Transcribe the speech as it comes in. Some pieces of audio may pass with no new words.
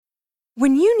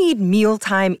When you need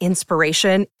mealtime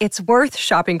inspiration, it's worth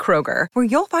shopping Kroger, where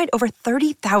you'll find over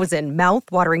 30,000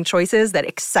 mouth-watering choices that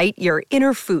excite your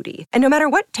inner foodie. And no matter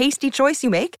what tasty choice you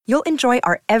make, you'll enjoy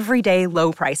our everyday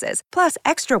low prices, plus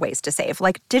extra ways to save,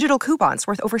 like digital coupons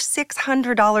worth over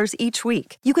 $600 each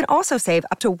week. You can also save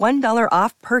up to $1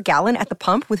 off per gallon at the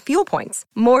pump with fuel points.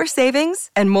 More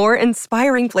savings and more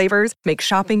inspiring flavors make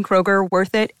shopping Kroger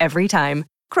worth it every time.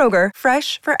 Kroger,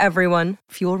 fresh for everyone.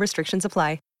 Fuel restrictions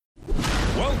apply.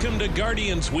 Welcome to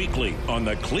Guardians Weekly on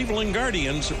the Cleveland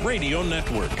Guardians Radio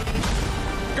Network.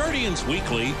 Guardians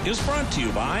Weekly is brought to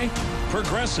you by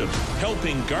Progressive,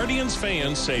 helping Guardians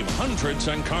fans save hundreds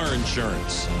on car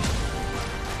insurance.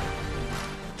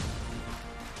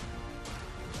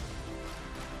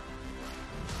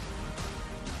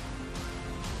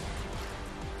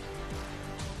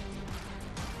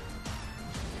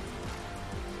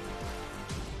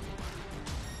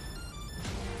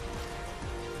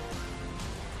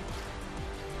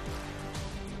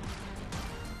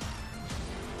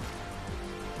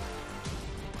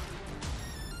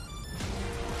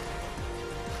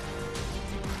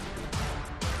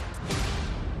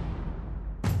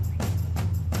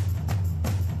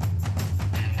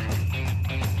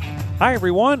 Hi,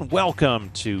 everyone. Welcome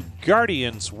to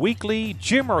Guardians Weekly.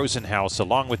 Jim Rosenhaus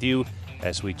along with you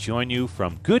as we join you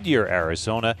from Goodyear,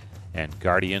 Arizona, and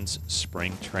Guardians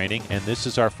Spring Training. And this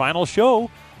is our final show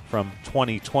from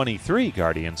 2023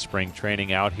 Guardians Spring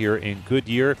Training out here in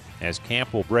Goodyear as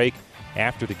camp will break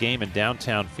after the game in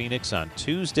downtown Phoenix on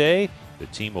Tuesday. The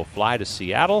team will fly to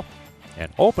Seattle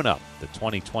and open up the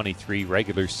 2023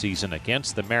 regular season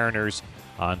against the Mariners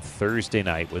on Thursday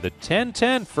night with a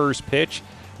 10:10 first pitch.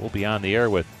 We'll be on the air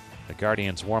with the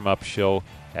Guardians warm-up show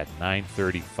at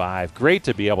 9:35. Great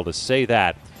to be able to say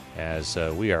that as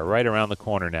we are right around the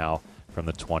corner now from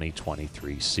the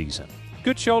 2023 season.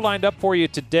 Good show lined up for you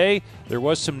today. There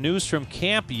was some news from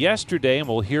camp yesterday, and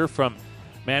we'll hear from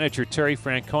manager Terry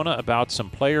Francona about some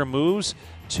player moves.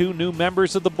 2 new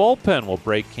members of the bullpen will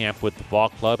break camp with the ball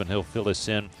club, and he'll fill us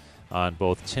in on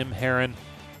both Tim Herrin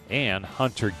and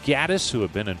Hunter Gaddis, who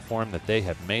have been informed that they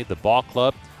have made the ball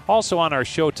club. Also on our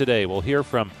show today, we'll hear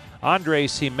from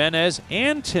Andres Gimenez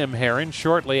and Tim Herrin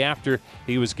shortly after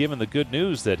he was given the good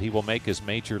news that he will make his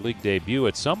major league debut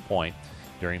at some point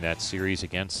during that series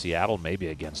against Seattle, maybe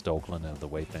against Oakland, the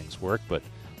way things work. But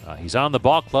he's on the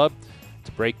ball club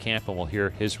to break camp, and we'll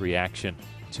hear his reaction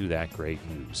to that great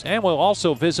news. And we'll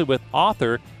also visit with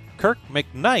author Kirk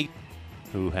McKnight,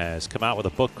 who has come out with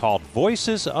a book called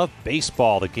Voices of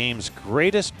Baseball. The game's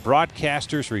greatest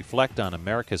broadcasters reflect on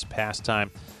America's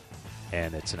pastime.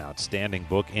 And it's an outstanding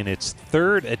book in its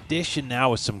 3rd edition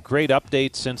now with some great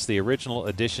updates since the original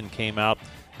edition came out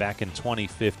back in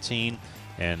 2015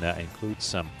 and includes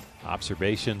some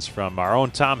observations from our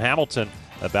own Tom Hamilton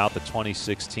about the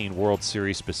 2016 World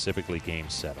Series, specifically Game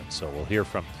 7. So we'll hear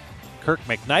from Kirk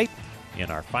McKnight in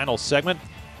our final segment.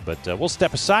 But we'll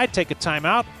step aside, take a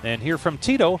timeout, and hear from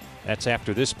Tito. That's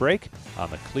after this break on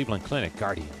the Cleveland Clinic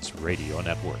Guardians Radio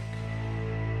Network.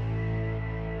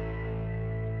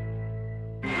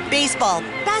 Baseball,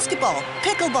 basketball,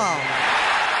 pickleball.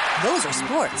 Those are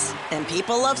sports, and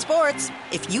people love sports.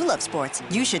 If you love sports,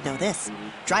 you should know this.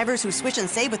 Drivers who switch and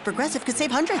save with Progressive could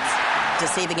save hundreds. Does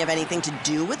saving have anything to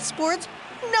do with sports?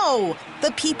 No,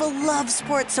 but people love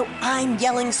sports, so I'm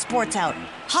yelling sports out.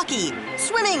 Hockey,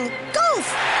 swimming,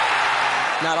 golf.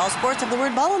 Not all sports have the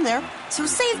word ball in there, so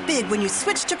save big when you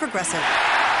switch to Progressive.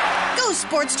 Go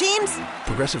sports teams!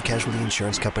 Progressive Casualty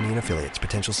Insurance Company and Affiliates.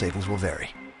 Potential savings will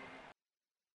vary.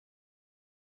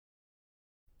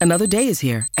 Another day is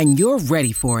here, and you're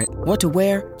ready for it. What to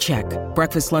wear? Check.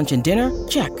 Breakfast, lunch, and dinner?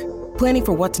 Check. Planning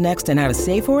for what's next and how to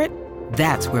save for it?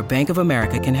 That's where Bank of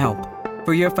America can help.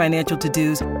 For your financial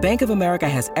to-dos, Bank of America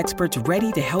has experts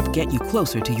ready to help get you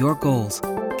closer to your goals.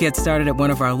 Get started at one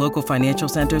of our local financial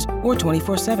centers or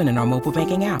 24/7 in our mobile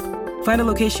banking app. Find a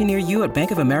location near you at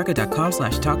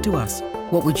bankofamerica.com/talktous.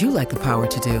 What would you like the power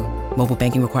to do? Mobile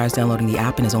banking requires downloading the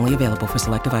app and is only available for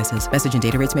select devices. Message and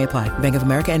data rates may apply. Bank of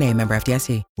America N.A., member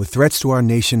FDIC. With threats to our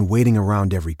nation waiting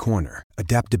around every corner,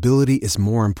 adaptability is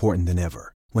more important than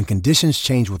ever. When conditions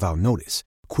change without notice,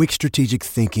 quick strategic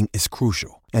thinking is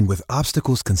crucial. And with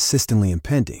obstacles consistently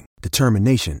impending,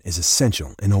 determination is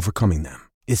essential in overcoming them.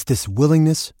 It's this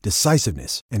willingness,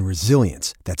 decisiveness, and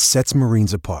resilience that sets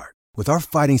Marines apart. With our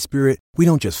fighting spirit, we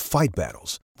don't just fight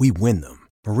battles, we win them.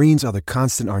 Marines are the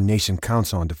constant our nation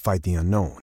counts on to fight the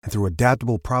unknown. And through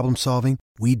adaptable problem solving,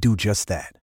 we do just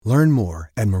that. Learn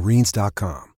more at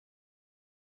Marines.com.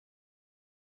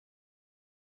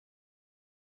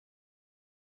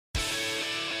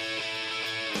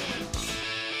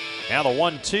 Now the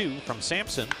 1-2 from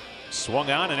Sampson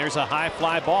Swung on, and there's a high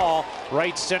fly ball,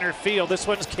 right center field. This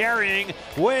one's carrying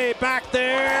way back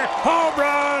there. Home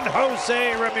run,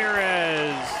 Jose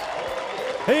Ramirez.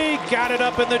 He got it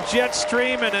up in the jet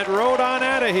stream, and it rode on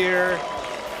out of here.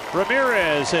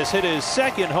 Ramirez has hit his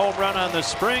second home run on the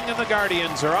spring, and the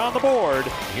Guardians are on the board.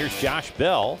 Here's Josh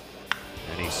Bell,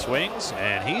 and he swings,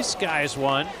 and he skies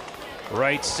one.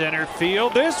 Right center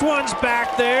field. This one's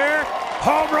back there.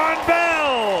 Home run,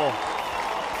 Bell.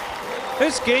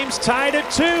 This game's tied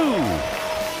at 2.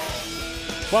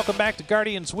 Welcome back to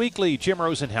Guardians Weekly. Jim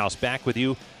Rosenhaus back with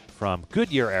you from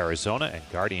Goodyear, Arizona, and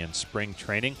Guardians Spring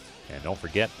Training. And don't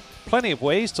forget, plenty of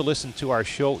ways to listen to our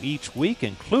show each week,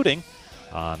 including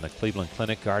on the Cleveland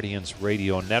Clinic Guardians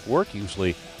Radio Network.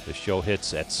 Usually the show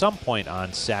hits at some point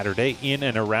on Saturday in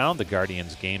and around the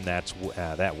Guardians game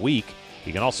that week.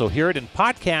 You can also hear it in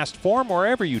podcast form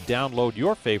wherever you download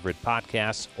your favorite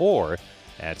podcasts or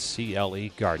at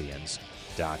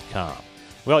cleguardians.com.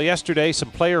 Well, yesterday,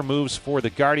 some player moves for the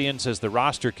Guardians as the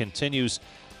roster continues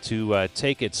to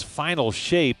take its final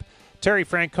shape. Terry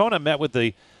Francona met with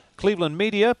the Cleveland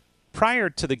media prior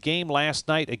to the game last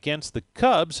night against the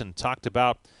Cubs and talked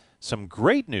about some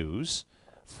great news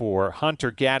for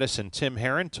Hunter Gaddis and Tim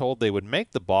Herrin, told they would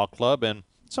make the ball club, and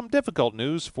some difficult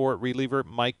news for reliever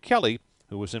Mike Kelly,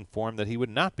 who was informed that he would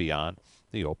not be on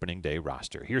the opening day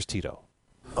roster. Here's Tito.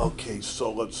 Okay,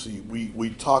 so let's see. We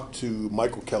talked to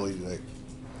Michael Kelly today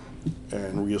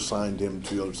and reassigned him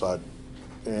to the other side.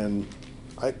 And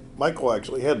Michael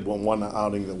actually had one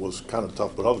outing that was kind of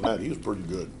tough, but other than that, he was pretty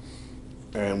good.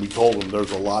 And we told him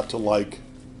there's a lot to like,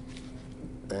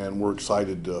 and we're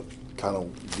excited to kind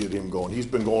of get him going. He's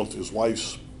been going through his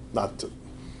wife's like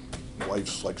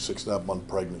 6.5 months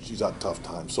pregnant. She's had a tough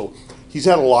time. So he's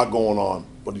had a lot going on,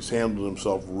 but he's handled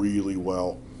himself really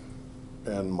well.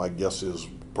 And my guess is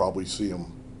probably see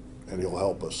him and he'll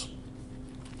help us.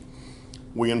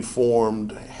 We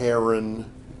informed Herrin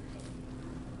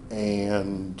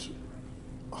and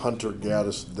Hunter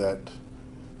Gaddis that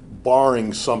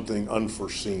barring something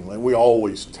unforeseen, and we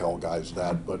always tell guys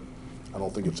that, but I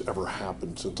don't think it's ever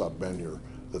happened since I've been here,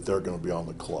 that they're going to be on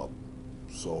the club.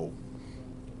 So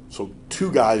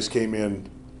 2 guys came in.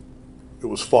 It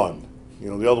was fun. You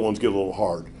know, the other ones get a little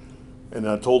hard. And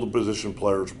I told the position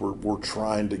players we're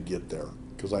trying to get there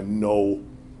because I know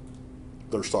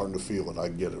they're starting to feel it. I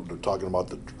get it. They're talking about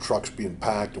the trucks being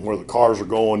packed and where the cars are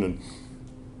going, and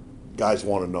guys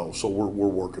want to know. So we're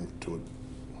working to it.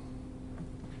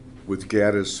 With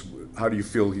Gaddis, how do you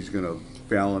feel he's going to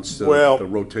balance the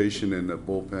rotation and the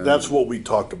bullpen? That's what we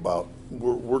talked about.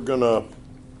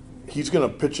 He's gonna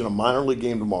pitch in a minor league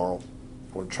game tomorrow.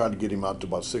 We're trying to get him out to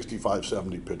about 65,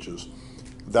 70 pitches.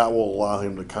 That will allow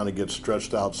him to kind of get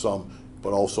stretched out some,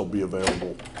 but also be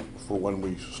available for when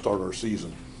we start our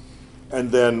season.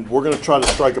 And then we're going to try to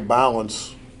strike a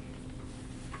balance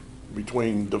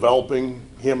between developing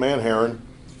him and Herrin,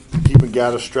 keeping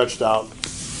Gaddis stretched out,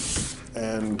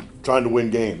 and trying to win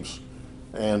games.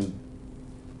 And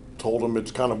told him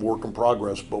it's kind of work in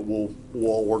progress, but we'll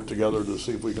all work together to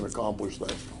see if we can accomplish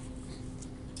that.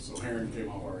 So Herrin came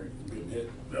out all right, getting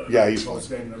hit. Yeah, he's fine.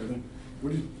 And everything.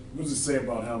 What does it say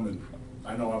about him? And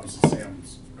I know obviously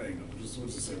Sam's banged up. What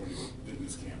does it say when he did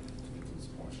this camp to get to this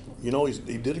point? You know,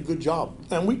 he did a good job.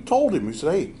 And we told him, we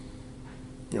said, hey,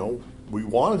 you know, we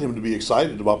wanted him to be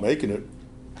excited about making it,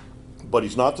 but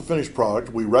he's not the finished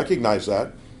product. We recognize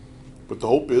that. But the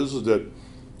hope is that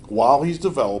while he's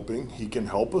developing, he can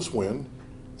help us win,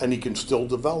 and he can still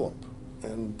develop.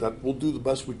 And that we'll do the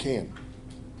best we can.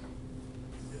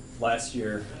 Last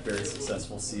year, very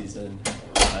successful season.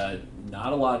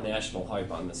 Not a lot of national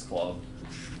hype on this club.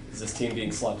 Is this team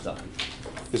being slept on?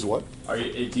 Is what?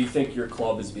 Do you think your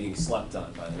club is being slept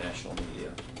on by the national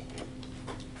media?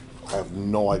 I have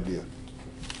no idea.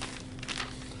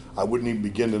 I wouldn't even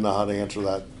begin to know how to answer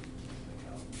that.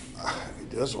 It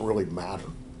doesn't really matter.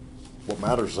 What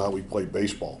matters is how we play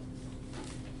baseball.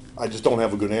 I just don't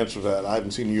have a good answer to that. I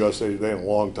haven't seen the USA Today in a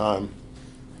long time,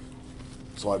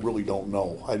 so I really don't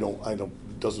know.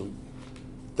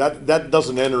 That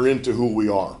doesn't enter into who we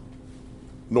are,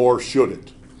 nor should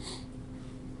it.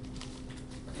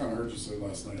 I kind of heard you say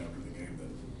last night after the game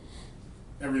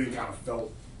that everything kind of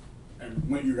felt and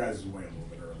went your guys' way a little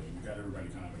bit early. You got everybody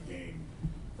kind of a game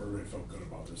where everybody felt good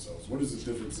about themselves. What is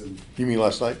the difference in? You mean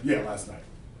last night? Yeah, last night.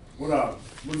 What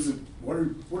is it? What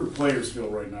do players feel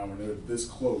right now when they're this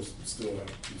close but still have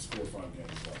these 4 or 5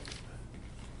 games left?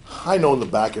 I know in the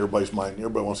back of everybody's mind,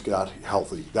 everybody wants to get out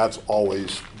healthy. That's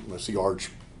always, I see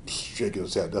Arch shaking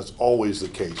his head, that's always the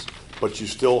case. But you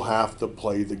still have to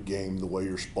play the game the way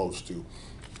you're supposed to.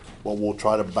 But we'll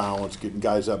try to balance getting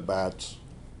guys at bats,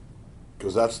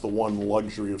 because that's the one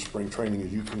luxury of spring training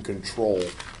is you can control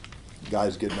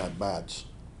guys getting at bats.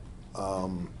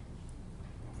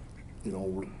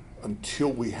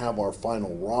 Until we have our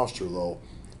final roster, though,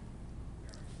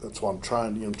 that's why I'm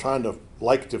trying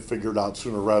to figure it out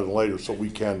sooner rather than later, so we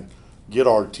can get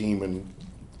our team and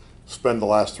spend the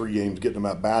last 3 games getting them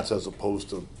at bats as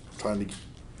opposed to trying to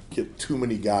get too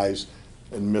many guys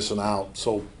and missing out.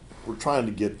 So we're trying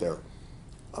to get there.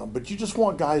 But you just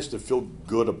want guys to feel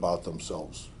good about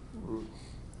themselves.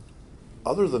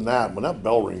 Other than that, when that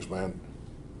bell rings, man,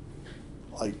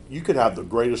 like you could have the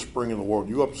greatest spring in the world.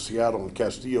 You go up to Seattle and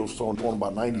Castillo's throwing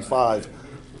about 95.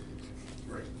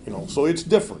 So it's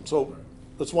different. So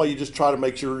that's why you just try to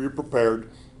make sure you're prepared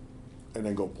and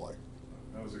then go play.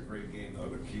 That was a great game though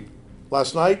to keep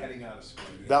last night. Heading out of spring.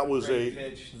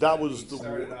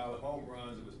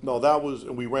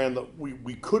 And we ran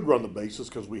we could run the bases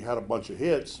because we had a bunch of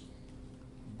hits,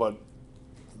 but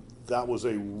that was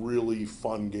a really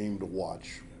fun game to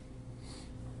watch.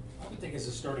 I would think as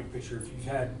a starting pitcher, if you've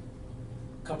had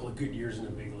a couple of good years in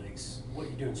the big leagues, what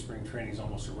you do in spring training is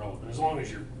almost irrelevant, as long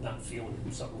as you're not feeling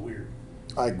something weird.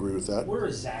 I agree with that. Where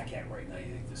is Zach at right now, you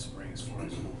think, this spring, as far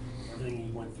as everything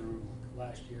he went through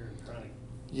last year and trying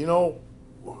to...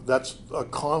 That's a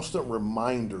constant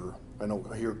reminder.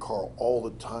 I hear Carl all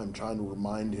the time trying to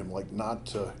remind him, like, not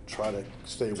to try to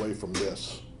stay away from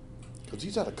this. Because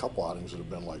he's had a couple outings that have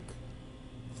been like,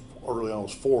 early on it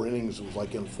was 4 innings, it was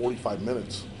like in 45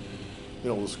 minutes.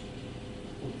 And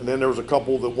then there was a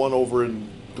couple that won over in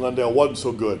Glendale wasn't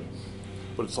so good.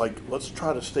 But it's like, let's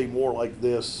try to stay more like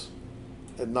this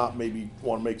and not maybe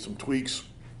want to make some tweaks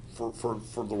for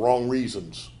the wrong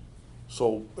reasons.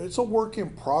 So it's a work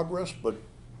in progress, but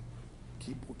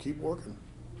keep working.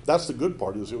 That's the good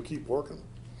part, is you'll keep working.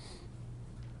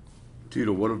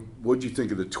 Tito, what did you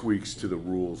think of the tweaks to the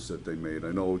rules that they made?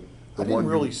 I know I didn't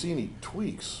really see any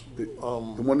tweaks. The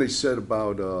one they said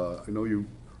about, I know you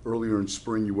earlier in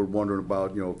spring you were wondering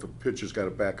about, if a pitcher's got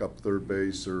to back up third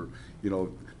base, or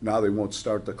now they won't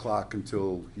start the clock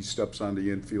until he steps on the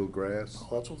infield grass.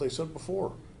 Oh, that's what they said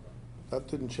before. That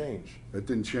didn't change. That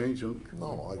didn't change? Okay.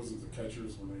 No. Was it the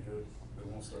catchers when they hit? They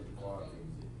won't start the clock.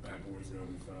 Bat boys got to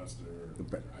be faster.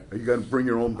 Are you going to bring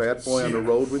your own bat boy on the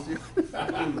road with you?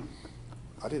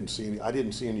 I didn't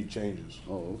see any changes.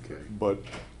 Oh, okay. But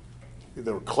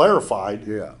they were clarified.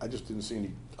 Yeah. I just didn't see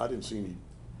any. I didn't see any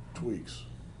tweaks.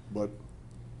 But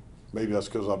maybe that's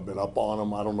because I've been up on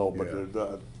them. I don't know. But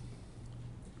yeah.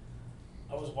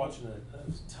 I was watching it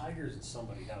was Tigers and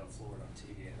somebody down in Florida on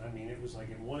TV, and it was like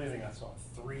in one inning I saw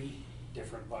 3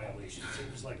 different violations. It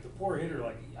was like the poor hitter,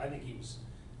 I think he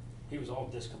was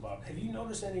all discombobulated. Have you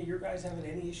noticed any of your guys having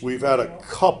any issues? We've had a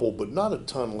couple, but not a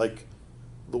ton. Like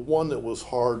the one that was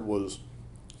hard was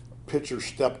pitcher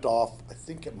stepped off. I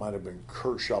think it might have been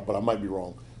Kershaw, but I might be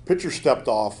wrong. Pitcher stepped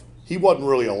off. He wasn't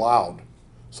really allowed.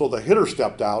 So the hitter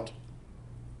stepped out.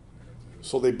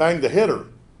 So they banged the hitter.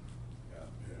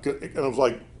 And I was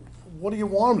like, what do you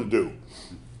want him to do?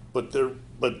 But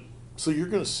so you're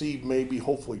going to see maybe,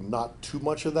 hopefully not too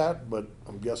much of that, but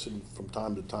I'm guessing from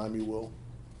time to time you will.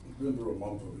 You've been through a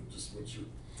month of it. Just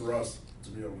for us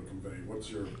to be able to convey,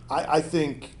 I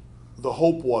think the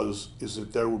hope is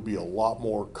that there would be a lot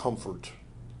more comfort,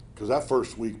 because that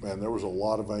first week, man, there was a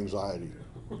lot of anxiety.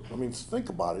 Think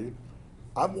about it.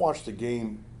 I've watched a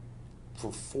game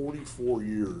for 44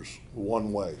 years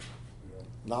one way.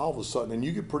 Now all of a sudden, and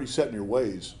you get pretty set in your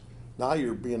ways, now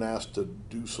you're being asked to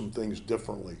do some things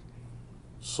differently.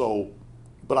 So,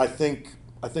 but I think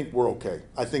we're okay.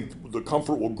 I think the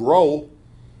comfort will grow,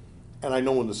 and I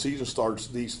know when the season starts,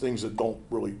 these things that don't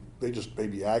really, they just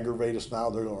maybe aggravate us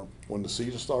now, they're going when the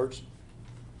season starts.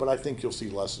 But I think you'll see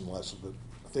less and less of it.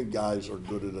 I think guys are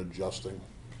good at adjusting.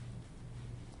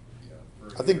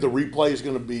 I think the replay is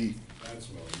going to be,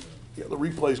 the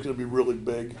replay is going to be really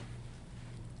big.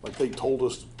 Like they told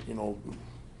us,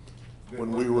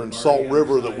 when we were in Salt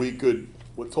River that we could,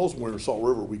 told us when we were in Salt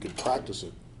River we could practice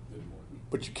it,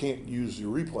 but you can't use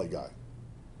your replay guy.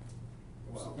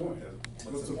 What's the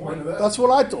point of that? That's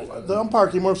what I told. The umpire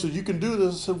came over and said, you can do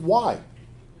this. I said, why?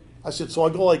 I said, so I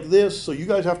go like this, so you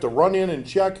guys have to run in and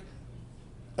check,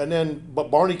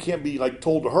 but Barney can't be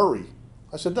told to hurry.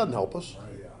 I said, doesn't help us. Right.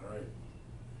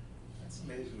 That's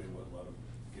amazing they wouldn't let him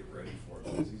get ready for it,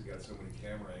 because he's got so many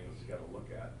camera angles he's got to look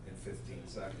at in 15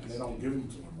 seconds. And they don't give them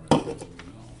to him right away.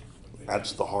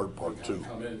 That's the hard part too.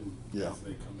 Come in, yeah. As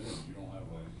they come in, you don't have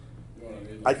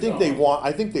I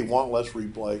think they want less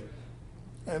replay,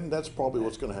 and that's probably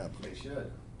what's going to happen. They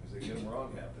should, because they get them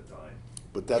wrong half the time.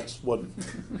 but that's what.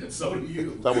 So do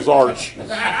you. That was Arch,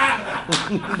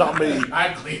 not me.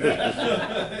 I clean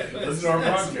it. Listen to our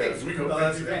podcast. We go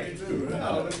 50-50 too.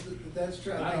 No, but that's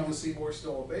true. I think you'll see more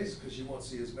stolen bases because you won't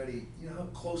see as many. You know how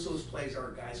close those plays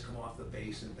are. Guys come off the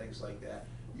base and things like that.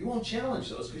 You won't challenge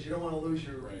those because you don't want to lose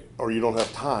your. Right. Or you don't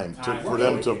have time for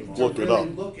them to look it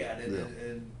up. Look at it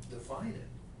and define it.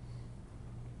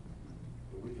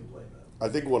 But we can play that. I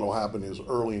think what will happen is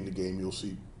early in the game you'll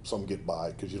see some get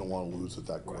by because you don't want to lose it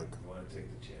that quick. Right. You want to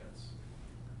take the chance.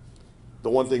 The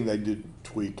one thing they did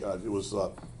tweak, it was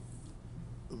the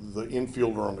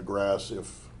infielder on the grass.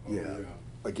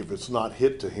 Like if it's not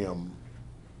hit to him,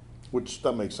 which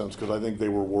that makes sense because I think they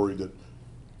were worried that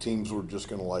teams were just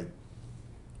going to like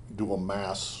do a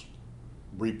mass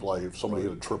replay if somebody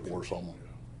hit a triple or something.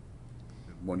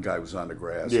 One guy was on the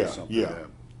grass Yeah, or something. yeah.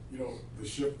 You know, the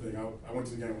shift thing, I went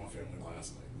to the game with my family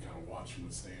last night and kind of watched from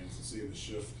the stands and seeing the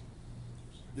shift.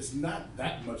 It's not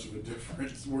that much of a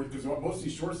difference because most of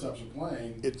these shortstops are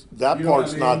playing. That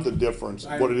part's not the difference.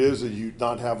 What it is you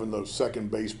not having the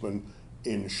second baseman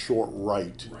in short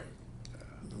right. Right.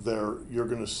 You're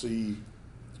going to see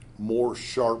more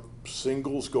sharp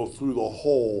singles go through the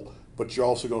hole, but you're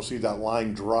also going to see that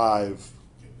line drive.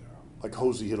 Like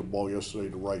Hosey hit a ball yesterday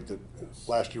to right that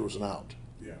last year was an out.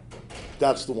 Yeah.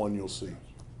 That's the one you'll see.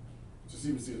 Just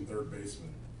even seeing third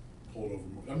baseman pulled over.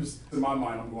 In my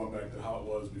mind, I'm going back to how it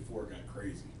was before it got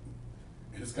crazy.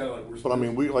 And it's kind of like But I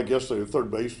mean, like yesterday, the third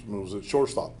baseman was at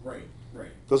shortstop. Right, right.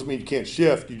 Doesn't mean you can't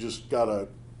shift. You just gotta.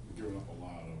 Giving up a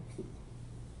lot of. It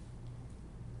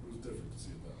was different to see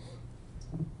it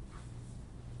that way.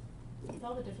 With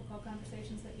all the difficult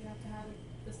conversations that you have to have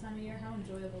this time of year, how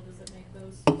enjoyable does it make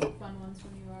those fun ones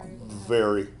when you are able to have?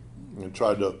 Very. And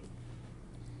tried to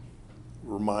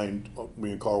remind,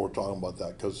 me and Carl were talking about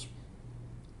that because,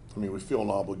 I mean, we feel an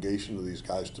obligation to these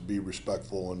guys to be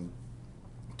respectful and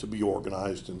to be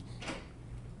organized and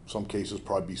some cases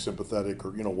probably be sympathetic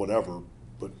or, whatever,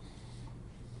 but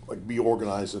like be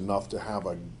organized enough to have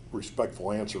a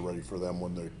respectful answer ready for them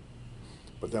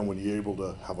but then when you're able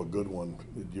to have a good one,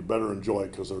 you better enjoy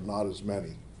it because there are not as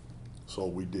many. So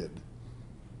we did.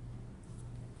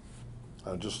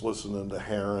 Just listening to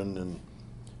Heron and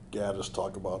Gaddis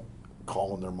talk about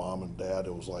calling their mom and dad,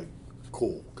 it was like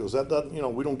cool because that doesn't,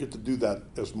 we don't get to do that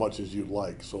as much as you'd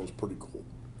like, so it's pretty cool.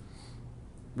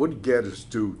 What did Gaddis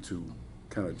do to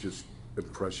kind of just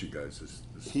impress you guys this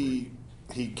He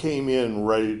came in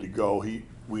ready to go.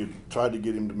 We had tried to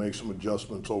get him to make some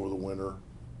adjustments over the winter,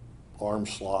 arm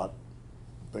slot,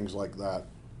 things like that.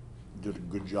 Did a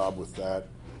good job with that.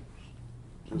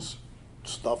 Just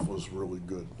stuff was really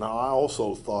good. Now I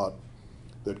also thought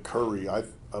that Curry, I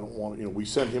don't want we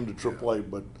sent him to AAA,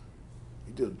 but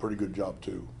he did a pretty good job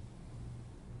too.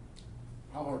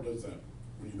 How hard does that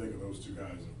when you think of those two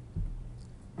guys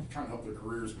trying to help their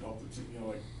careers but help the team,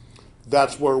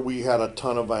 That's where we had a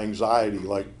ton of anxiety.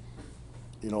 Like,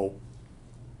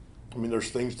 there's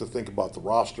things to think about the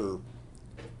roster,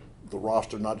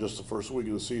 not just the first week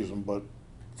of the season, but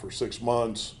for 6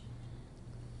 months.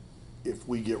 If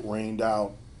we get rained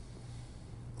out,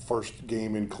 first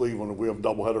game in Cleveland, if we have a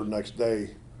doubleheader next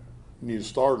day, you need a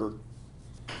starter.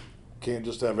 Can't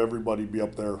just have everybody be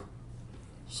up there.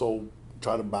 So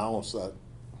try to balance that.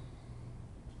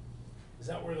 Is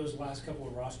that where those last couple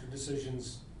of roster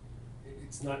decisions,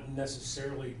 it's not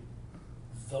necessarily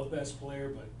the best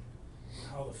player, but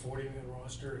how the 40-man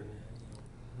roster and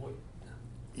what?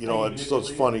 It's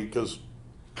funny because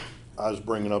I was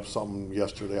bringing up something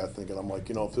yesterday, I think, and I'm like,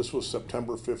 if this was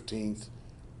September 15th,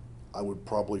 I would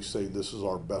probably say this is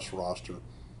our best roster.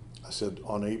 I said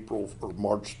on April or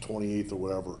March 28th or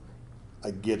whatever, I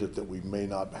get it that we may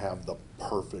not have the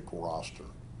perfect roster.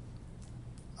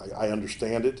 I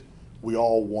understand it. We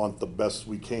all want the best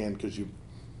we can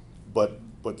but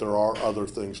there are other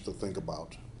things to think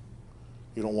about.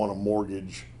 You don't want to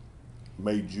mortgage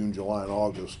May, June, July, and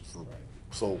August.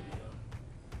 So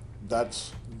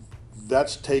that's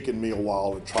taken me a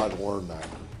while to try to learn that,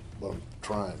 but I'm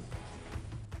trying.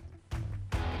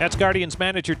 That's Guardians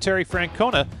manager Terry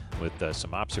Francona with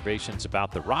some observations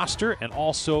about the roster and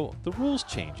also the rules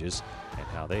changes and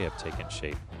how they have taken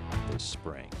shape this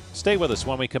spring. Stay with us.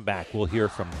 When we come back, we'll hear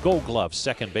from Gold Glove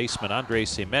second baseman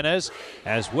Andres Jimenez,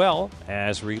 as well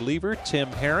as reliever Tim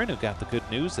Herron, who got the good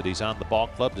news that he's on the ball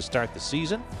club to start the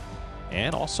season,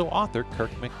 and also author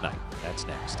Kirk McKnight. That's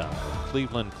next on the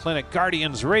Cleveland Clinic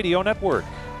Guardians Radio Network.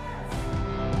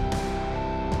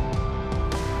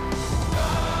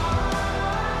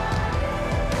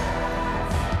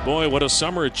 Boy, what a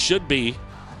summer it should be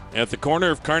at the corner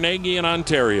of Carnegie and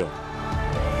Ontario.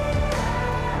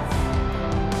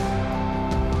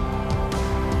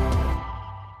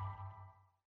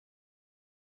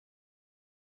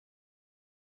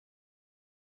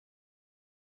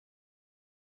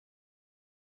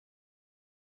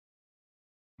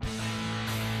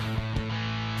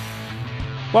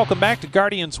 Welcome back to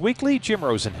Guardians Weekly. Jim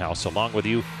Rosenhaus along with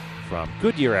you from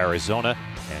Goodyear, Arizona,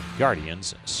 and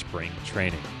Guardians Spring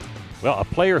Training. Well, a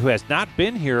player who has not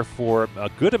been here for a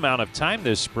good amount of time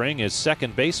this spring is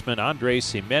second baseman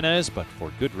Andres Gimenez, but for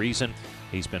good reason.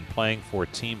 He's been playing for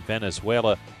Team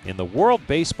Venezuela in the World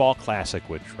Baseball Classic,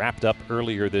 which wrapped up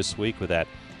earlier this week with that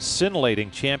scintillating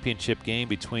championship game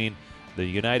between the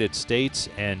United States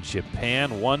and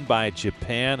Japan, won by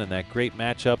Japan in that great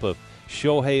matchup of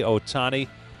Shohei Ohtani,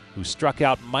 who struck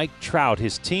out Mike Trout,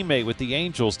 his teammate with the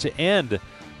Angels, to end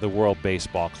the World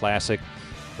Baseball Classic.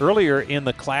 Earlier in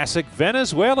the Classic,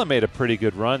 Venezuela made a pretty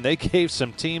good run. They gave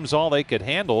some teams all they could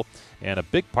handle, and a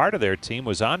big part of their team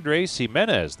was Andres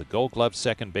Gimenez, the Gold Glove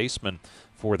second baseman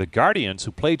for the Guardians,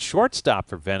 who played shortstop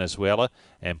for Venezuela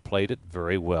and played it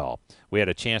very well. We had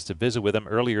a chance to visit with him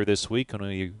earlier this week when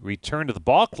he returned to the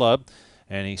ball club,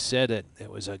 and he said that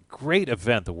it was a great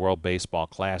event, the World Baseball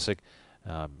Classic.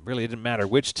 Really didn't matter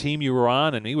which team you were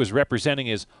on, and he was representing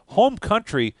his home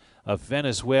country of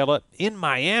Venezuela in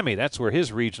Miami. That's where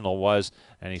his regional was,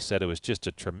 and he said it was just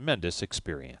a tremendous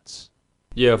experience.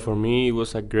 Yeah, for me it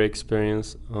was a great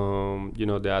experience.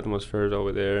 The atmosphere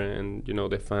over there, and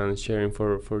the fans cheering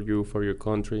for you, for your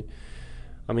country.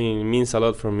 I mean, it means a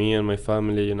lot for me and my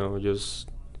family. Just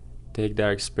take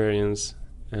that experience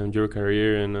and your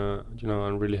career, and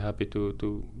I'm really happy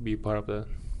to be part of that.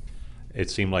 It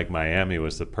seemed like Miami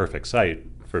was the perfect site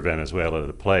for Venezuela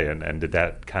to play, and did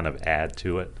that kind of add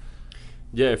to it?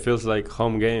 Yeah, it feels like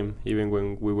home game. Even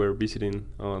when we were visiting,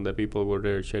 the people were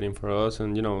there cheering for us,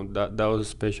 and that was a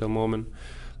special moment.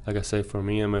 Like I said, for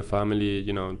me and my family,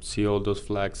 see all those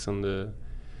flags on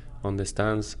the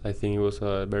stands. I think it was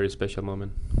a very special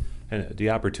moment. And the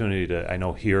opportunity to, I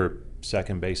know here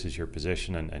second base is your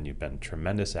position, and you've been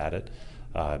tremendous at it.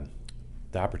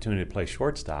 The opportunity to play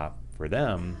shortstop for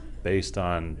them, based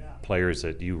on players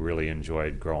that you really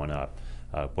enjoyed growing up,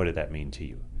 what did that mean to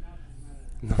you?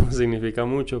 No significa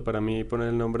mucho para mí poner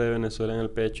el nombre de Venezuela en el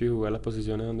pecho y jugar las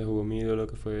posiciones donde jugó mi ídolo,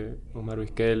 que fue Omar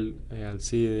Vizquel,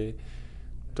 Alcide,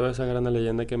 toda esa gran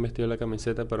leyenda que han vestido la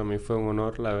camiseta. Para mí fue un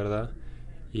honor, la verdad,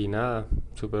 y nada,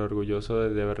 súper orgulloso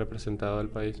de haber representado al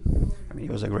país. I mean,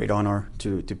 it was a great honor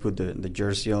to put the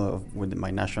jersey with my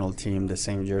national team, the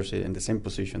same jersey in the same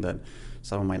position that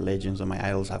some of my legends and my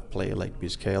idols have played, like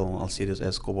Vizquel, Alcides,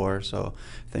 Escobar. So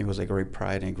I think it was a great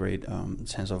pride and a great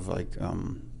sense of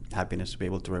happiness to be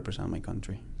able to represent my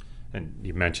country. And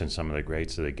you mentioned some of the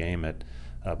greats of the game.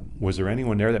 Was there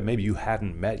anyone there that maybe you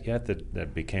hadn't met yet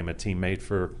that became a teammate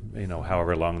for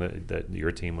however long that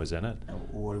your team was in it?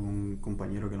 ¿Hubo algún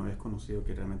compañero que no habías conocido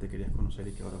que realmente querías conocer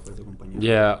y que ahora fue tu compañero?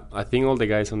 Yeah, I think all the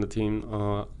guys on the team.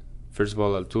 First of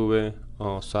all, Altuve,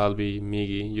 Salvi,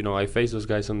 Miggy. I faced those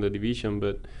guys on the division,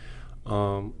 but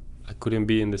I couldn't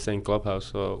be in the same clubhouse.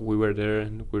 So we were there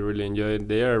and we really enjoyed it.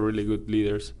 They are really good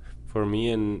leaders for me,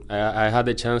 and I had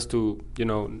the chance to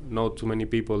know too many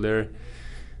people there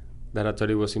that I thought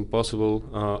it was impossible.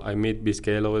 I meet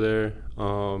Vizquel over there,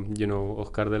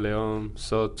 Oscar de Leon.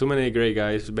 So too many great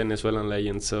guys, Venezuelan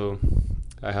legends. So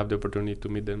I have the opportunity to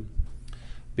meet them.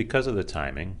 Because of the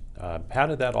timing, how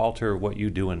did that alter what you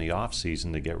do in the off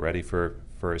season to get ready for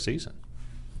a season?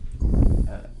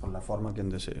 Por la forma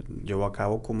que se llevó a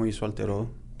cabo, ¿cómo hizo alteró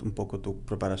un poco tu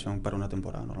preparación para una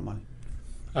temporada normal?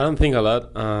 I don't think a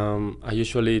lot. I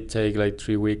usually take like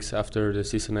 3 weeks after the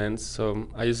season ends, so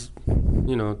I just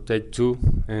take 2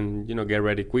 and get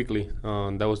ready quickly.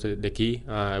 That was the key.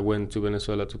 I went to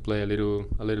Venezuela to play a little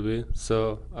bit,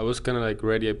 so I was kind of like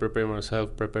ready. I prepared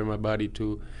myself, prepared my body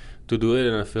to do it,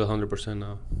 and I feel 100%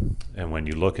 now. And when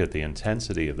you look at the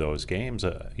intensity of those games,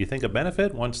 you think a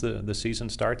benefit once the season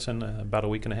starts in about a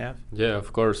week and a half? Yeah,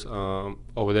 of course.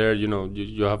 Over there,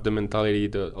 you have the mentality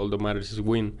that all that matters is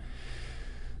win.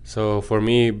 So for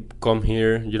me, come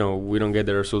here, we don't get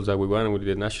the results that we want with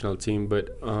the national team,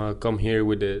 but come here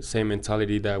with the same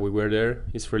mentality that we were there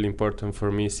is really important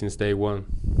for me since day one.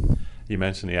 You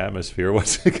mentioned the atmosphere.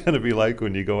 What's it going to be like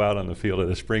when you go out on the field at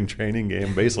a spring training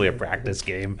game, basically a practice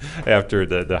game, after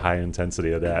the high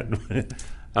intensity of that?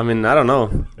 I mean, I don't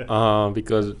know,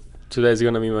 because today is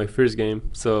going to be my first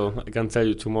game, so I can't tell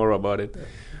you tomorrow about it.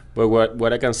 But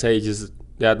what I can say is just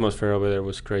the atmosphere over there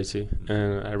was crazy,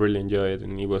 and I really enjoyed it,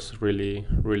 and it was really,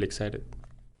 really excited.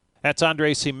 That's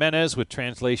Andres Gimenez with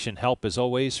translation help, as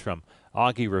always, from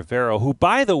Augie Rivero, who,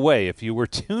 by the way, if you were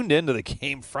tuned into the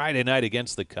game Friday night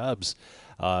against the Cubs,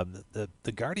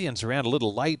 the Guardians ran a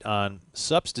little light on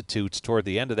substitutes toward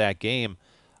the end of that game.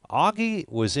 Augie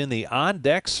was in the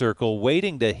on-deck circle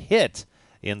waiting to hit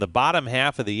in the bottom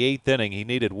half of the 8th inning. He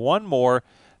needed one more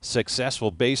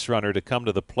successful base runner to come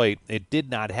to the plate. It did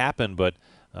not happen, but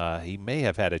he may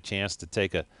have had a chance to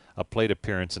take a plate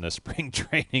appearance in a spring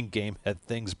training game had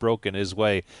things broken his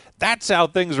way. That's how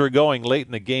things were going late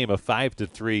in the game. A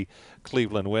 5-3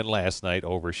 Cleveland win last night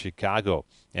over Chicago.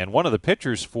 And one of the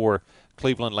pitchers for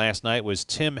Cleveland last night was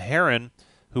Tim Herrin,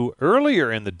 who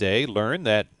earlier in the day learned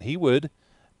that he would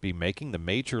be making the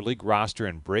Major League roster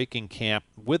and breaking camp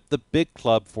with the big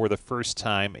club for the first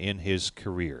time in his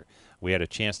career. We had a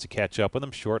chance to catch up with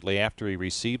him shortly after he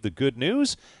received the good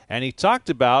news, and he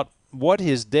talked about what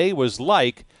his day was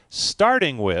like,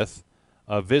 starting with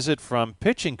a visit from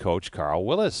pitching coach Carl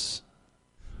Willis.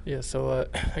 Yeah, so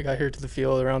I got here to the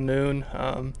field around noon.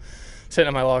 Sitting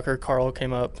in my locker, Carl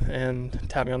came up and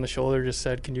tapped me on the shoulder, just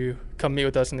said, "Can you come meet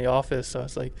with us in the office?" So I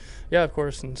was like, "Yeah, of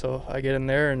course." And so I get in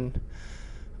there, and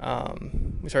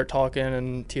we start talking,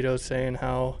 and Tito's saying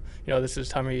how, this is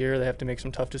the time of year they have to make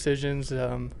some tough decisions.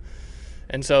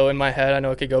 And so in my head, I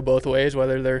know it could go both ways,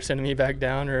 whether they're sending me back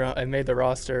down or I made the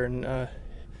roster. And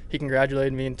he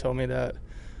congratulated me and told me that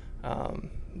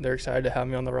they're excited to have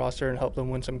me on the roster and help them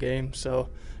win some games. So,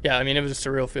 yeah, it was a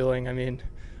surreal feeling. I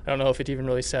don't know if it even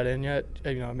really set in yet.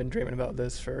 I've been dreaming about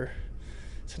this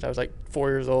since I was like 4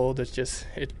 years old. It's just,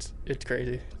 it's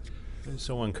crazy.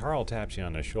 So when Carl taps you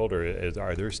on the shoulder,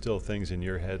 are there still things in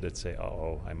your head that say,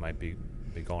 I might be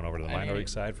going over to the minor league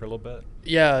side for a little bit?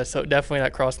 Yeah, so definitely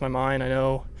that crossed my mind. I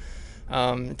know,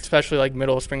 especially like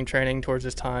middle of spring training towards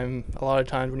this time, a lot of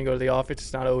times when you go to the office,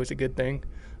 it's not always a good thing.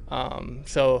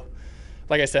 So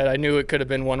like I said, I knew it could have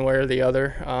been one way or the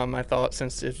other. I thought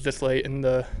since it's this late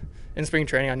in spring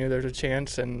training, I knew there was a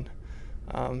chance, and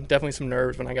definitely some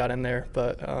nerves when I got in there.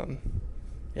 But,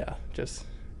 just...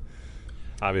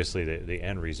 Obviously, the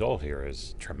end result here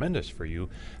is tremendous for you.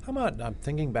 How about, I'm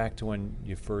thinking back to when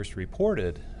you first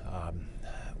reported,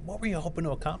 what were you hoping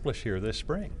to accomplish here this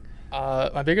spring?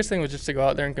 My biggest thing was just to go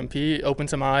out there and compete, open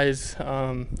some eyes,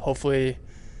 hopefully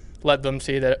let them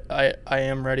see that I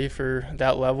am ready for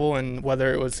that level, and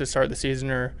whether it was to start the season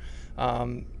or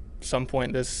some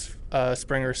point this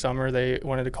spring or summer, they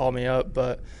wanted to call me up.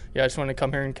 But, yeah, I just wanted to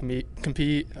come here and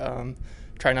compete,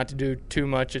 try not to do too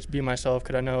much, just be myself,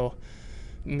 because I know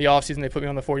in the offseason they put me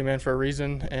on the 40-man for a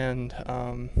reason, and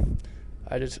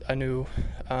I knew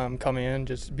coming in,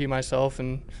 just be myself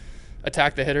and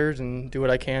attack the hitters and do what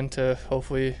I can to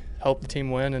hopefully help the team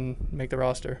win and make the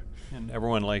roster. And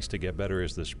everyone likes to get better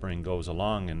as the spring goes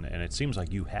along, and it seems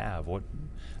like you have.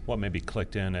 What maybe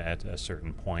clicked in at a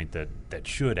certain point that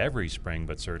should every spring,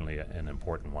 but certainly an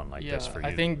important one like this for you?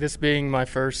 I think this being my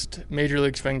first Major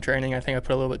League spring training, I think I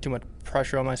put a little bit too much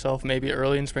pressure on myself maybe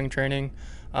early in spring training.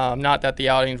 Not that the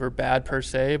outings were bad per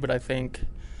se, but I think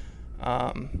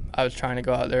I was trying to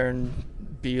go out there and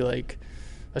be like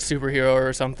a superhero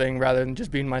or something rather than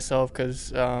just being myself.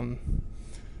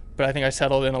 But I think I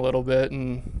settled in a little bit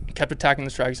and kept attacking the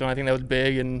strike zone. I think that was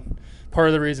big, and part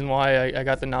of the reason why I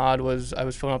got the nod was I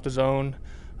was filling up the zone.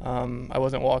 I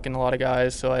wasn't walking a lot of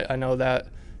guys, so I know that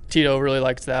Tito really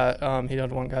likes that. He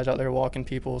doesn't want guys out there walking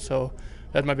people, so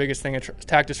that's my biggest thing,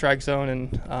 attack the strike zone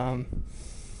and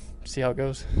see how it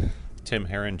goes. Tim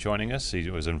Herrin joining us. He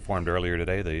was informed earlier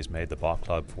today that he's made the ball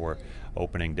club for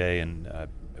opening day, and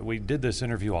we did this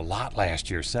interview a lot last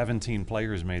year. 17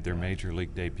 players made their Major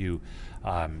League debut.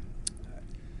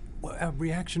 A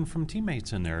reaction from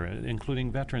teammates in there,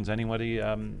 including veterans. Anybody,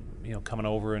 coming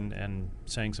over and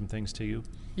saying some things to you?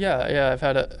 Yeah. I've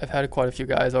had quite a few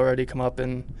guys already come up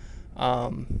and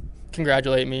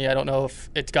congratulate me. I don't know if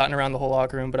it's gotten around the whole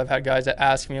locker room, but I've had guys that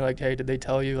ask me like, "Hey, did they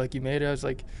tell you like you made it?" I was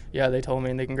like, "Yeah, they told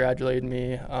me," and they congratulated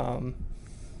me. I'm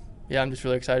just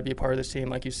really excited to be a part of this team.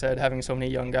 Like you said, having so many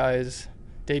young guys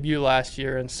debut last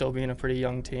year and still being a pretty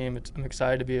young team, I'm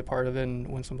excited to be a part of it and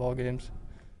win some ball games.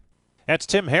 That's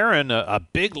Tim Herrin, a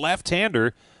big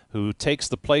left-hander who takes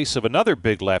the place of another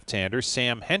big left-hander,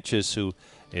 Sam Hentges, who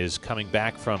is coming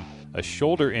back from a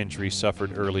shoulder injury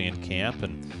suffered early in camp.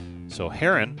 And so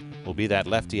Herrin will be that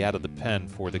lefty out of the pen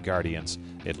for the Guardians,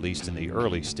 at least in the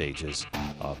early stages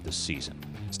of the season.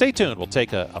 Stay tuned. We'll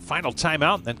take a final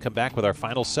timeout and then come back with our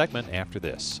final segment after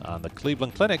this on the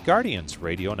Cleveland Clinic Guardians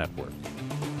Radio Network.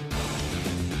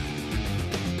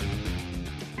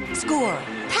 Score,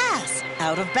 pass,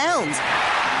 out of bounds.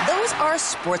 Those are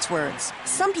sports words.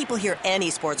 Some people hear any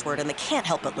sports word and they can't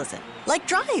help but listen. Like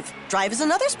drive. Drive is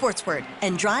another sports word.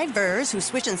 And drivers who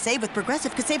switch and save with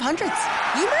Progressive could save hundreds.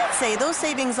 You might say those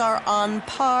savings are on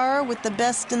par with the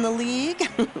best in the league.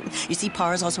 You see,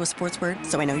 par is also a sports word,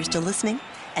 so I know you're still listening.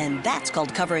 And that's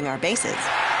called covering our bases.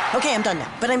 Okay, I'm done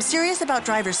now. But I'm serious about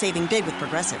drivers saving big with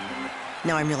Progressive.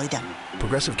 No, I'm really done.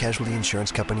 Progressive Casualty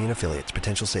Insurance Company and Affiliates.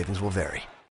 Potential savings will vary.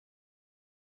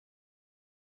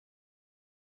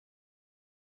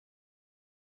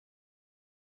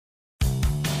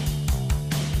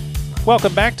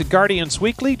 Welcome back to Guardians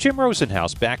Weekly. Jim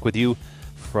Rosenhaus back with you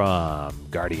from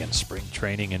Guardians Spring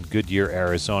Training in Goodyear,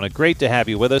 Arizona. Great to have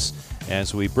you with us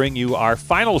as we bring you our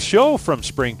final show from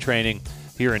Spring Training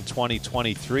here in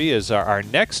 2023. As our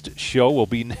next show will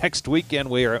be next weekend.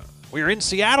 We're in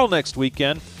Seattle next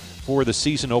weekend for the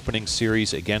season opening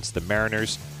series against the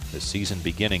Mariners. The season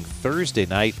beginning Thursday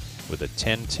night with a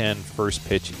 10:10 first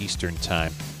pitch Eastern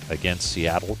Time against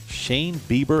Seattle. Shane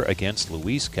Bieber against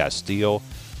Luis Castillo.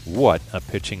 What a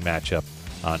pitching matchup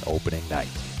on opening night.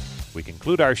 We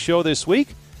conclude our show this week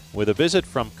with a visit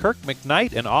from Kirk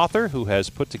McKnight, an author who has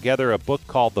put together a book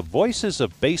called The Voices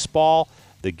of Baseball,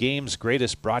 the game's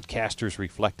greatest broadcasters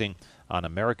reflecting on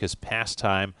America's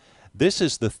pastime. This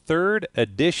is the third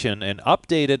edition, an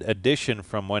updated edition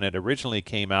from when it originally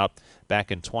came out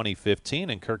back in 2015.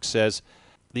 And Kirk says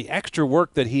the extra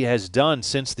work that he has done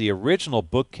since the original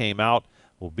book came out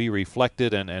will be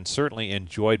reflected and certainly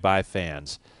enjoyed by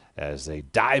fans as they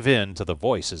dive into the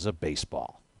voices of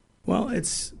baseball. Well,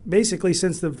 it's basically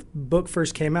since the book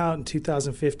first came out in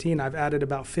 2015, I've added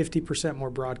about 50%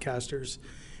 more broadcasters.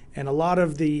 And a lot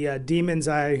of the demons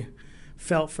I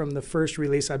felt from the first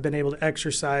release, I've been able to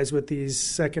exercise with these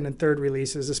second and third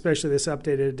releases, especially this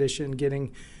updated edition,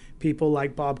 getting people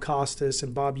like Bob Costas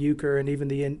and Bob Uecker and even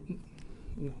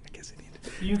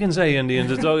You can say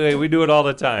Indians. It's okay. We do it all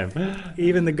the time.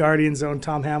 Even the Guardians' own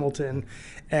Tom Hamilton,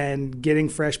 and getting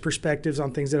fresh perspectives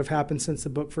on things that have happened since the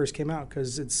book first came out,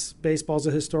 because baseball's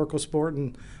a historical sport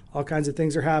and all kinds of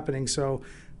things are happening. So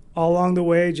all along the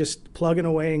way, just plugging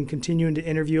away and continuing to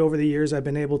interview over the years, I've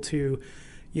been able to,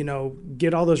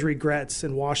 get all those regrets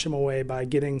and wash them away by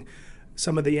getting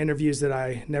some of the interviews that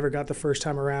I never got the first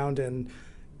time around, and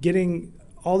getting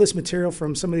all this material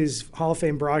from some of these Hall of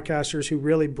Fame broadcasters who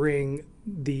really bring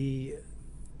the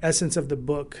essence of the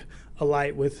book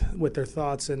alight with their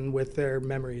thoughts and with their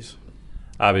memories.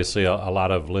 Obviously, a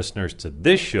lot of listeners to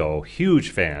this show,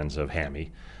 huge fans of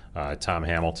Hammy, Tom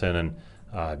Hamilton.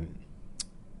 And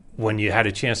when you had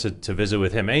a chance to visit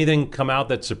with him, anything come out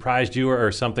that surprised you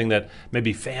or something that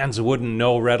maybe fans wouldn't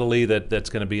know readily that's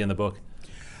going to be in the book?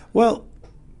 Well,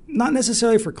 not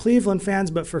necessarily for Cleveland fans,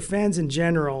 but for fans in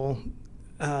general.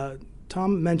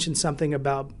 Tom mentioned something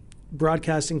about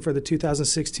broadcasting for the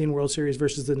 2016 World Series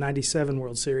versus the 97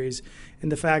 World Series,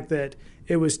 and the fact that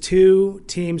it was two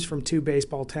teams from two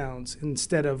baseball towns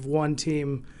instead of one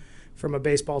team from a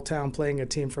baseball town playing a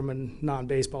team from a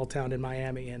non-baseball town in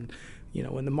Miami. And,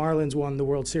 when the Marlins won the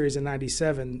World Series in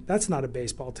 97, that's not a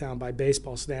baseball town by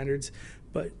baseball standards,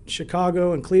 but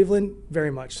Chicago and Cleveland,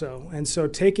 very much so. And so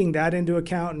taking that into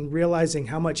account and realizing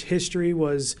how much history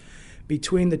was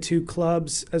between the two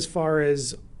clubs as far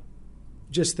as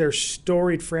just their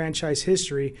storied franchise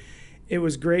history, it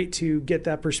was great to get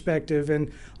that perspective. And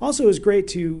also it was great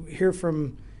to hear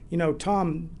from,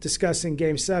 Tom discussing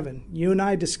Game 7. You and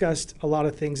I discussed a lot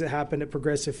of things that happened at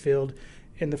Progressive Field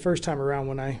in the first time around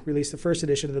when I released the first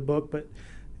edition of the book, but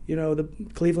the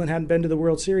Cleveland hadn't been to the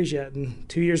World Series yet. And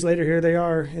 2 years later, here they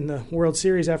are in the World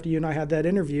Series after you and I had that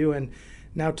interview. And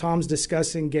now Tom's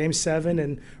discussing Game 7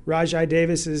 and Rajai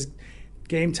Davis's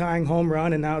game-tying home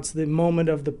run, and now it's the moment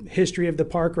of the history of the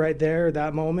park right there,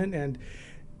 that moment. And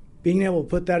being able to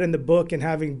put that in the book and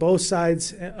having both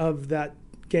sides of that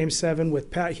Game 7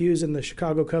 with Pat Hughes and the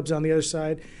Chicago Cubs on the other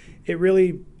side, it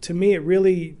really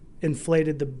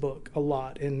inflated the book a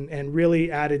lot and really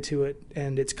added to it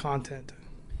and its content.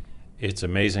 It's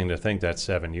amazing to think that's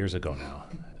 7 years ago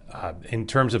now. In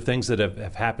terms of things that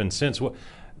have happened since,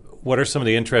 what are some of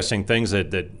the interesting things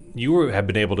that you have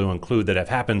been able to include that have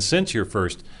happened since your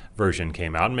first version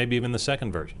came out, and maybe even the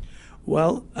second version?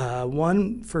 Well,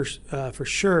 one for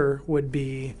sure would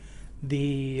be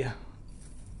the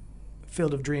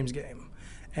Field of Dreams game.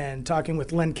 And talking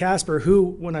with Len Casper, who,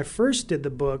 when I first did the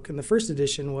book in the first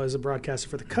edition, was a broadcaster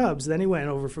for the Cubs. Then he went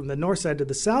over from the north side to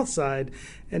the south side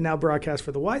and now broadcasts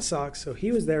for the White Sox. So he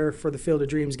was there for the Field of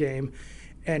Dreams game.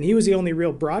 And he was the only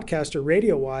real broadcaster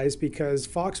radio-wise because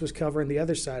Fox was covering the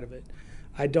other side of it.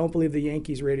 I don't believe the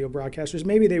Yankees radio broadcasters,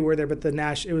 maybe they were there, but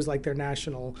it was like their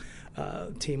national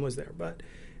team was there. But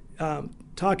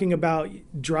talking about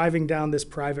driving down this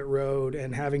private road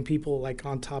and having people like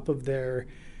on top of their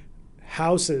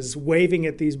houses waving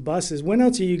at these buses. When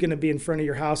else are you going to be in front of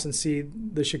your house and see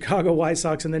the Chicago White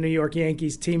Sox and the New York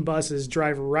Yankees team buses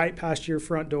drive right past your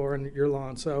front door and your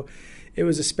lawn? So it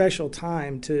was a special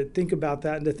time to think about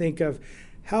that and to think of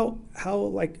how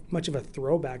like much of a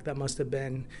throwback that must have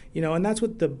been, and that's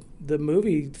what the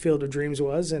movie Field of Dreams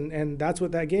was, and that's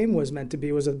what that game was meant to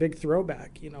be, was a big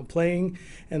throwback, playing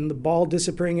and the ball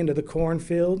disappearing into the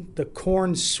cornfield, the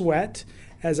corn sweat,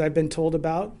 as I've been told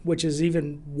about, which is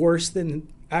even worse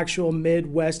than actual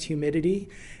Midwest humidity.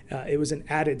 It was an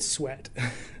added sweat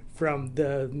from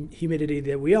the humidity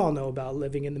that we all know about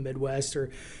living in the Midwest or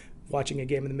watching a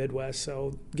game in the Midwest.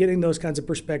 So getting those kinds of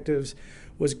perspectives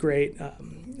was great.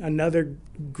 Another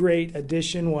great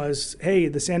addition was, hey,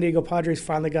 the San Diego Padres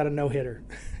finally got a no-hitter.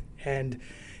 And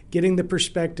getting the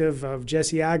perspective of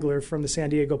Jesse Agler from the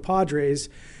San Diego Padres,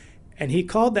 and he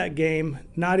called that game,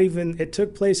 it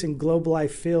took place in Globe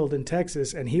Life Field in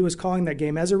Texas, and he was calling that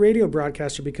game as a radio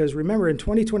broadcaster because remember, in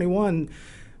 2021,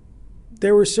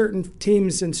 there were certain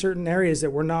teams in certain areas that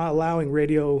were not allowing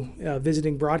radio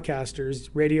visiting broadcasters,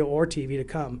 radio or TV, to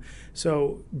come.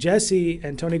 So Jesse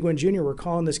and Tony Gwynn Jr. were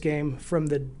calling this game from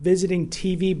the visiting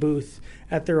TV booth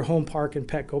at their home park in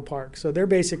Petco Park. So they're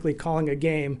basically calling a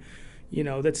game,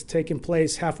 that's taking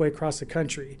place halfway across the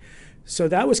country. So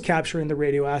that was capturing the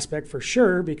radio aspect for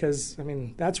sure, because,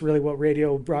 that's really what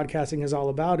radio broadcasting is all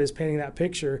about, is painting that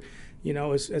picture.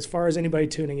 As far as anybody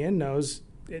tuning in knows,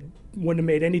 it wouldn't have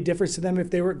made any difference to them if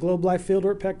they were at Globe Life Field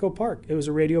or at Petco Park. It was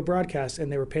a radio broadcast,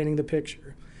 and they were painting the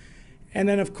picture. And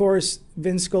then, of course,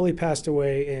 Vin Scully passed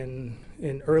away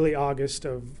in early August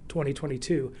of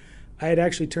 2022. I had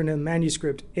actually turned the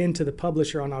manuscript into the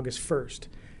publisher on August 1st.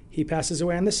 He passes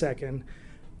away on the 2nd.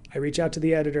 I reach out to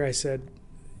the editor. I said,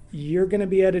 you're going to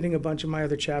be editing a bunch of my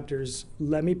other chapters.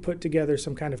 Let me put together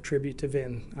some kind of tribute to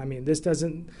Vin.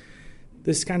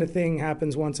 This kind of thing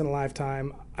happens once in a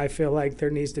lifetime. I feel like there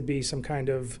needs to be some kind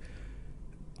of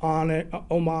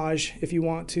homage, if you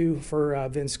want to, for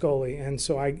Vin Scully. And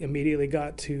so I immediately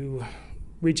got to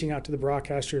reaching out to the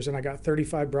broadcasters, and I got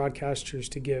 35 broadcasters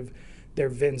to give their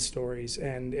Vin stories.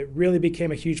 And it really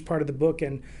became a huge part of the book.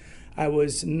 And I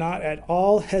was not at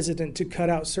all hesitant to cut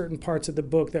out certain parts of the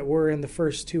book that were in the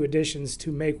first 2 editions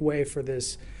to make way for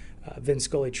this Vin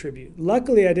Scully tribute.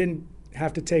 Luckily, I didn't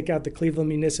have to take out the Cleveland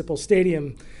Municipal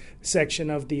Stadium section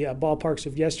of the Ballparks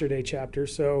of Yesterday chapter.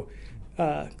 So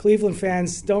Cleveland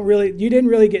fans you didn't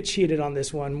really get cheated on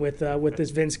this one with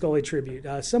this Vin Scully tribute.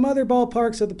 Some other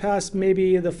ballparks of the past,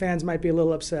 maybe the fans might be a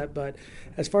little upset, but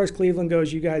as far as Cleveland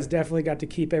goes, you guys definitely got to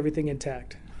keep everything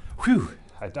intact. Whew.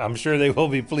 I'm sure they will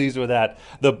be pleased with that.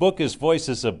 The book is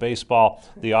Voices of Baseball.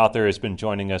 The author has been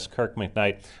joining us, Kirk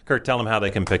McKnight. Kirk, tell them how they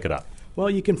can pick it up. Well,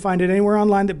 you can find it anywhere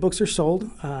online that books are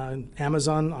sold.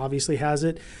 Amazon obviously has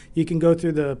it. You can go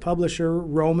through the publisher,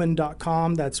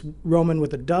 Roman.com. That's Roman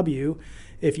with a W.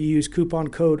 If you use coupon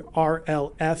code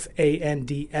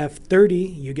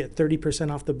RLFANDF30, you get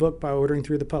 30% off the book by ordering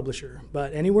through the publisher.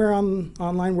 But anywhere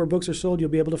online where books are sold, you'll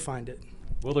be able to find it.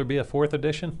 Will there be a 4th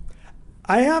edition?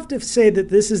 I have to say that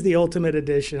this is the ultimate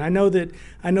edition. I know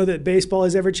that baseball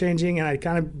is ever changing, and I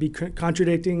kind of be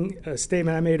contradicting a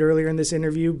statement I made earlier in this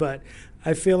interview, but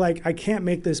I feel like I can't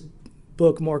make this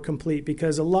book more complete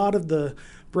because a lot of the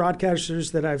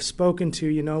broadcasters that I've spoken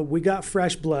to, we got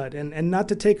fresh blood, and not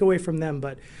to take away from them,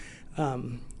 but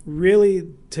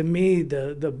really, to me,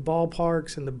 the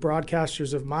ballparks and the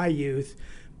broadcasters of my youth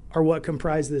are what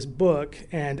comprise this book,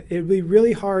 and it would be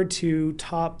really hard to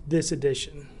top this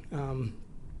edition.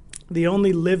 The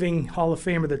only living Hall of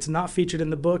Famer that's not featured in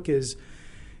the book is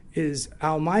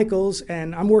Al Michaels,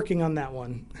 and I'm working on that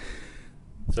one.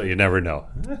 So you never know.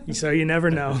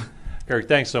 Kirk,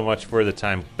 thanks so much for the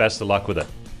time. Best of luck with it.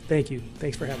 Thank you.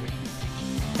 Thanks for having me.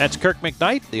 That's Kirk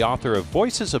McKnight, the author of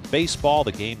Voices of Baseball,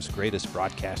 the game's greatest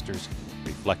broadcasters,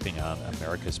 reflecting on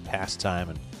America's pastime.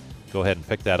 And go ahead and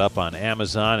pick that up on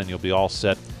Amazon, and you'll be all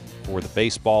set for the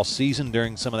baseball season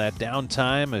during some of that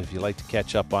downtime. If you'd like to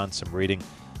catch up on some reading,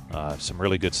 some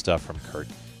really good stuff from Kirk,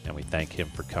 and we thank him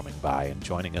for coming by and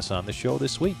joining us on the show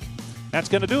this week. That's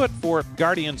going to do it for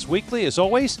Guardians Weekly. As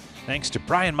always, thanks to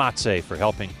Brian Matze for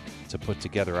helping to put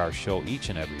together our show each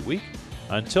and every week.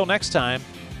 Until next time,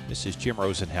 this is Jim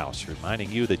Rosenhaus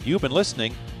reminding you that you've been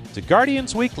listening to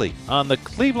Guardians Weekly on the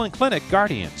Cleveland Clinic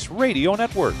Guardians Radio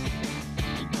Network.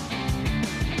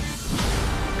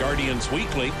 Guardians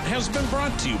Weekly has been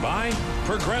brought to you by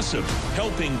Progressive,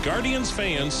 helping Guardians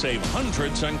fans save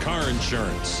hundreds on car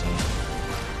insurance.